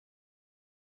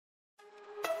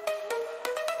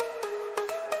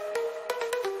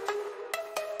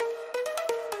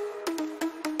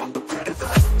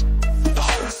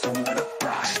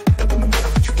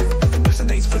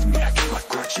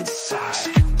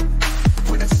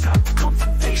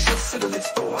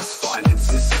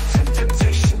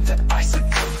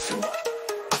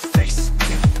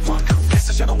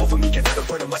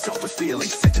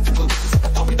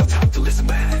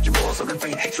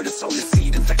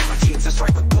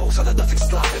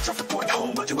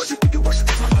do everything you worship.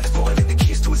 My mind is boiling, the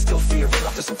keys to instill fear. Right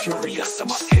off, I'm furious, I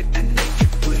must hit and make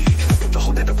it bleed. The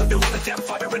whole net of the middle on a damn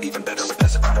fire, and even better if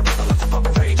there's a crowd around, I'll let the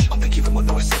fire rage. I'll make even more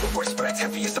noise so the word spreads.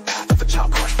 Heavy is the path of a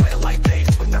child crushed by a light blade.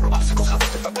 With narrow obstacles, how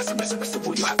if I'm pessimism, it's the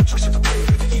wound you have a choice of the brave.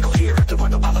 The eagle here, the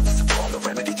rhino, all of this is all the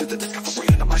remedy to the discovery.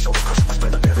 And on my shoulders, crushing my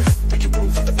spell of nervous. Making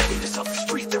room for the pettiness of the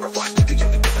street. There are watched the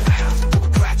only living I have. No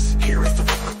regrets, here is the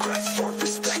one regrets for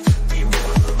respect. Be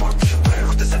more remarked, where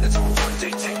the descendants will one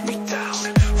day take me down.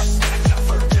 Respect,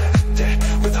 I've earned dead,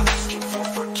 without asking for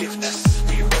forgiveness.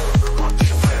 Be more remarked,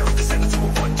 where the descendants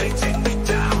will one day take me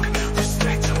down.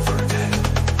 Respect, I've earned dead,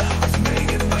 I've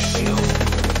made it my shield.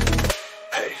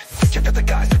 Hey, check out the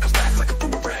guys that comes back like a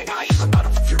boomerang. I'm out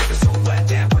of fear of his own land.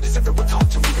 Damn, what is everyone talk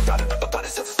to me about it? About it,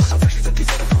 self-reflections and these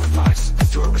other ruined lives.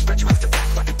 To respect, you have to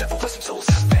act like a devil. Some souls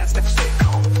have fans, never stay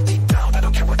calm. Deep down, I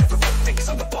don't care what everyone thinks.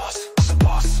 I'm the boss, I'm the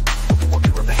boss. Only one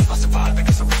can remain, I'll survive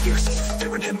because I'm fierce.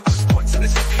 Fearing him, I was points in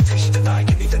his reputation. Denying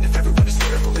him, even if everyone is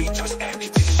fair, believe just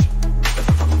amputation.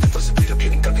 Never from a mythos of bleed up,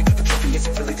 getting gunning to the trophy.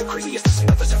 Isn't really the craziest to see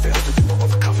others have failed to do more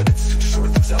overconfidence. To destroy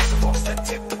themselves and lost that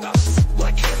tip, but not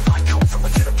like him. I come from a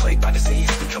tenor plagued by disease,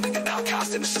 becoming an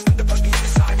outcast in a system that pushed me to the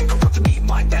side and corrupted me.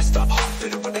 My messed up, hot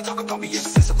bitter when they talk about me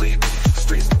incessantly.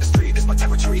 The street is my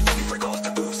territory. Let me break all the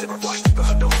taboos. They were washed deep,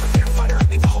 but no, I'm a damn fighter.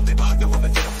 Leave the whole neighborhood know I'm a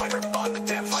damn fighter. I'm a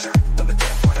damn fighter. I'm a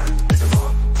damn fighter. Is it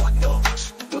wrong? What? No.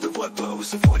 Know the blood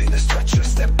blows, avoiding the stretcher.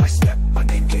 Step by step, my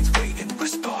name gains weight in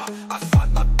whisper. I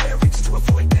find my bearings to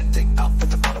avoid ending up at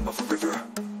the bottom of a river.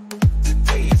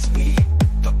 Today it's me,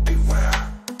 but beware.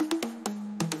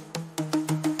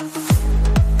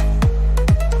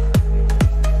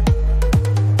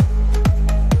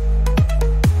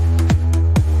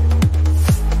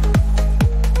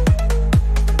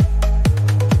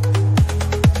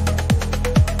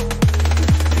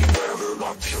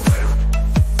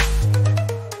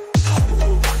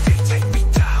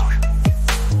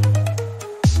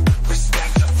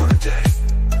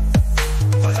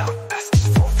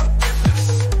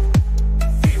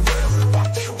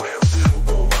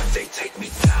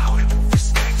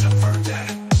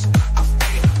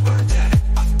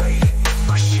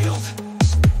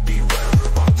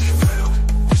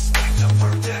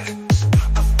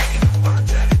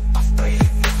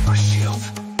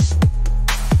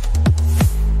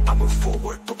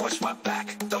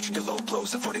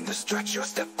 Avoiding the stretcher,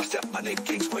 step by step, my name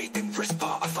gains weight in wrist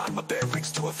bar. I find my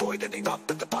bearings to avoid ending up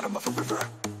at the bottom of a river.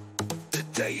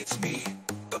 Today it's me,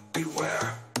 but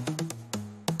beware.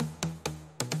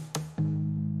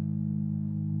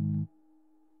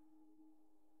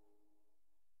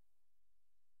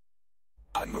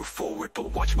 I move forward,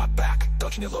 but watch my back.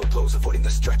 Dodging your low blows, avoiding the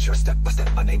stretcher. Step by step,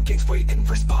 my name gains weight in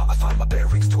wrist bar. I find my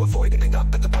bearings to avoid ending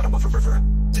up at the bottom of a river.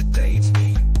 Today it's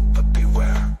me, but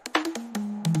beware.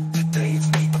 Today it's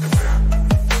me, but beware.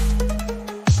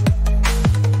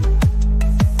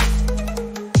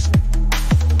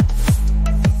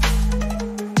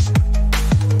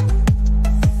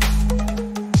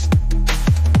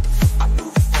 I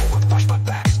move forward, watch my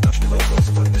back. Dodging your low blows,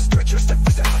 avoiding the stretcher. Step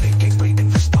by step, my name gains weight in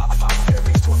wrist bar. I find my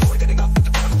bearings to avoid ending up at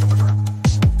the bottom of the river.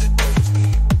 Today it's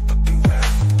me, but beware,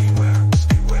 beware,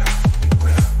 beware,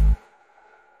 beware.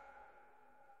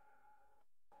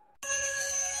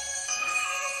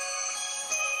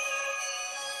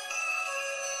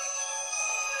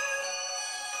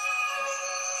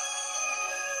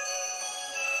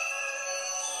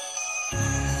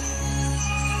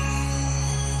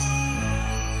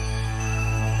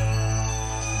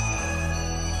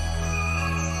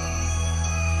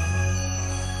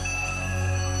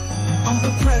 I'm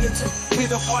the predator,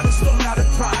 with a heart and still not a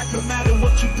pride. No matter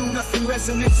what you do, nothing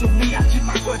resonates with me. I keep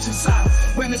my grudge inside.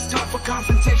 When it's time for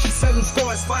confrontation, selling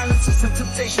scores, violence is a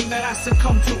temptation that I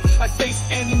succumb to. I face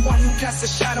anyone who casts a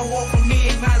shadow over me,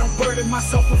 and I don't burden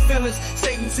myself with feelings.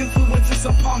 Satan's influence is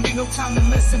upon me, no time to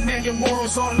listen. Man, your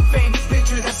morals are in vain.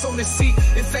 Nature has sown the seed,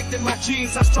 infected my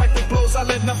genes. I strike the blows, I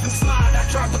let nothing slide. I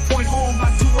drive the point home,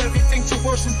 I do everything to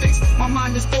worsen things. My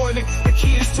mind is boiling, the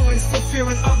key is to instill fear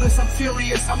in others. I'm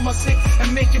furious, I must hit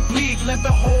and make it bleed. Let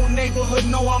the whole neighborhood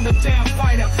know I'm the damn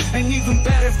fighter. And even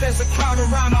better, if there's a crowd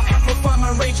around, I'll amplify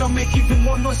my rage. I'll make even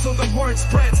more noise so the word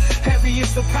spreads. Heavy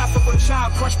is the path of a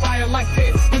child crushed by a light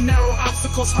pit. The narrow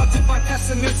obstacles hunted by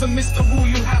pessimism. It's the rule,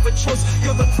 you have a choice.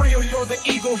 You're the prey or you're the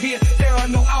eagle here. There are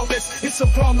no outlets. It's a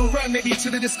brawl, no remedy to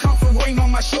the discomfort weighing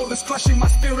on my shoulders, crushing my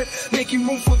spirit, making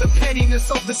room for the pettiness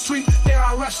of the street. There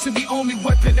I rush to the only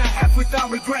weapon I have without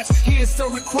regrets. Here's the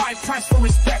required price for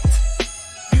respect.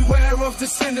 Beware of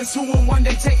descendants who will one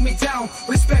day take me down.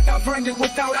 Respect, I've earned it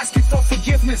without asking for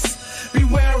forgiveness.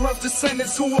 Beware of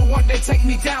descendants who will one day take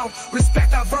me down.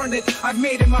 Respect, I've earned it, I've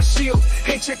made it my shield.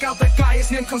 Hey, check out that guy,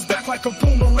 his name comes back like a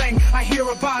boomerang. I hear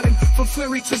about him from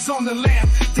Fleury to Zone the Land.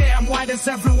 Damn, why does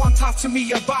everyone talk to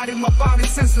me about him? About his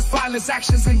senseless violence,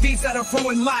 actions and deeds that have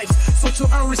ruined lives. So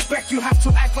to earn respect, you have to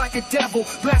act like a devil.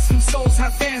 Blaspheme souls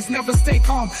have fans, never stay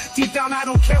calm. Deep down, I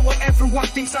don't care what everyone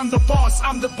thinks. I'm the boss,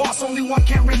 only one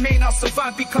can remain. I'll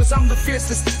survive because I'm the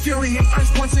fiercest. Fury and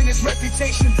earns points in his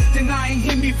reputation. Denying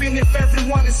him, even if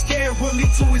everyone is scared, will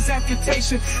lead to his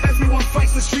amputation. Everyone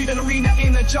fights the street and arena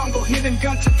in the jungle. Hidden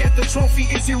gun to get the trophy,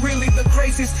 is he really the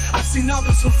craziest? I've seen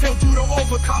others who fail due to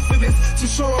overconfidence. To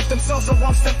shore up themselves, a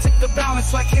wrong step take the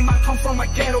balance. Like him, I come from a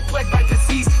ghetto plagued by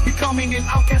disease, becoming an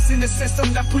outcast in the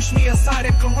system that pushed me aside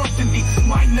and corrupted me.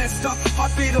 Mind messed up,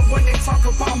 heart bitter when they talk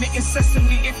about me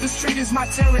incessantly. If the street is my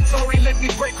territory, let me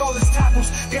break all its taboos.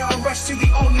 Dare I rush to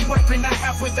the only weapon I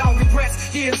have without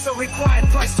regrets. Here's a required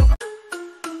price to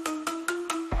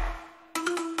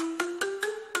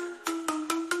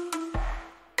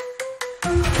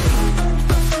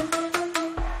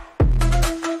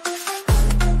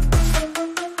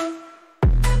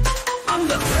I'm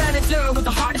the Prédateur with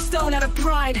the heart of stone out of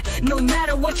pride. No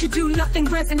matter what you do, nothing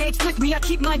resonates with me. I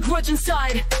keep my grudge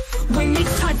inside. When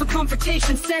it's time for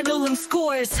confrontation, settling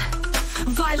scores.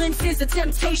 Violence is a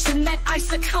temptation that I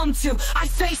succumb to. I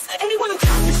face anyone who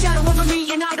casts a shadow over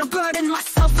me, and I don't burden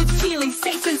myself with feelings.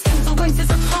 Satan's influence is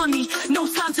upon me. No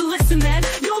time to listen, man.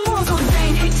 Your morals are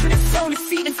vain. Hatred is sown, its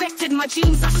seed infected my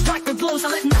genes. I strike with blows, I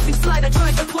let nothing slide. I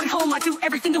drive the point home. I do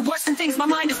everything to worsen things. My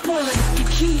mind is boiling. The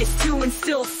key is to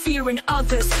instill fear in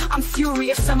others. I'm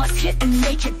furious, I must hit and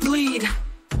make it bleed.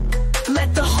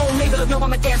 Let the whole neighborhood know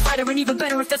I'm a damn fighter, and even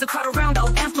better if there's a crowd around,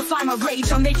 I'll amplify my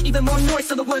rage. I'll make even more noise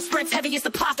so the word spreads heavy as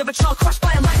the path of a child crushed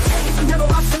by a life. It's the narrow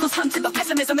obstacles hunted, the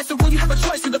pessimism is the rule. You have a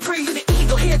choice to the prey to the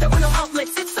eagle. Here there are no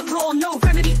outlets, it's a brawl, no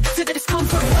remedy to the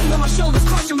discomfort. Weighing on my shoulders,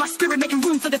 crushing my spirit, making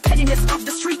room for the pettiness of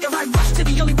the street. There I rush to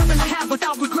the only weapon I have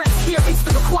without regret. Here it's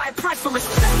the required price for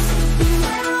respect.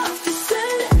 Beware of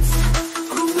descendants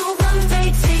who will one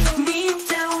day take me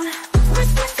down.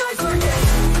 Respect I forget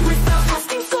without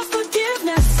asking for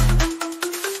forgiveness.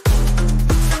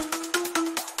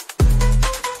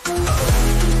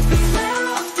 Beware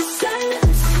of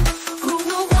descendants who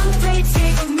will one day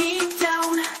take me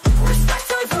down. Respect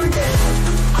I forget,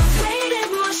 I've made it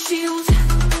my shield.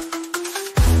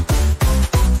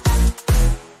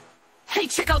 Hey,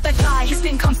 check out that guy, his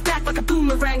name comes back like a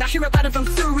boomerang. I hear about him from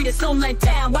Fleury to Zone Land.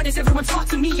 Damn, why does everyone talk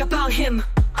to me about him?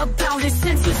 About his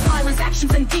senseless violence,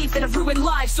 actions and deeds that have ruined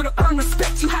lives. So to earn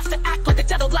respect, you have to act like a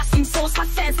devil. Blaspheme souls, my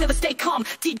fans never stay calm.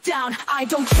 Deep down, I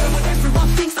don't care what everyone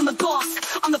thinks. I'm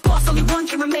the boss, only one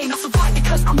can remain. I'll survive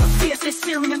because I'm the fiercest.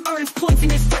 Fearing and earns points in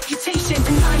his reputation.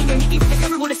 Denying him, even if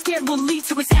everyone is scared, will lead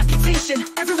to his amputation.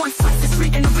 Everyone fights the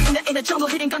street and arena in a jungle,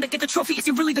 hitting gun to get the trophy. Is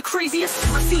he really the craziest?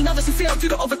 I've seen others who fail due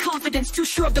to overconfidence, too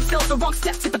sure of themselves, the wrong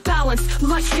step to the balance.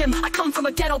 Like him, I come from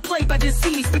a ghetto plagued by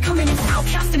disease, becoming an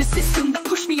outcast in a system that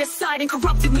pushed me aside and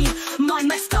corrupted me. Mind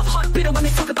messed up, heart bitter when they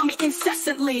talk about me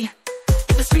incessantly.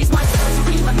 If the street's my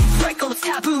territory, let me break all its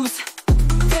taboos.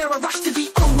 There I rush to the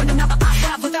own and another I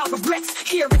have without regrets.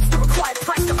 Here it's the required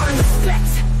price to earn respect.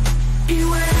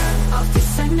 Beware of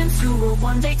descendants who will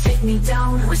one day take me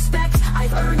down. Respect,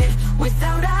 I've earned it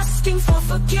without asking for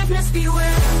forgiveness.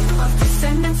 Beware of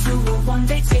descendants who will one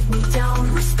day take me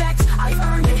down. Respect, I've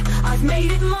earned it, I've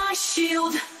made it my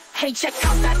shield. Hey, check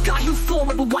out that guy who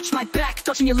forward will watch my back,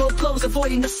 dodging your low blows,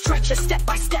 avoiding the stretcher. Step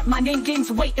by step, my name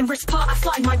gains weight and risk part. I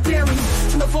fly my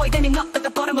bearings to avoid ending up at the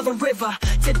bottom of a river.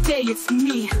 Today it's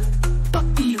me, but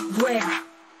beware.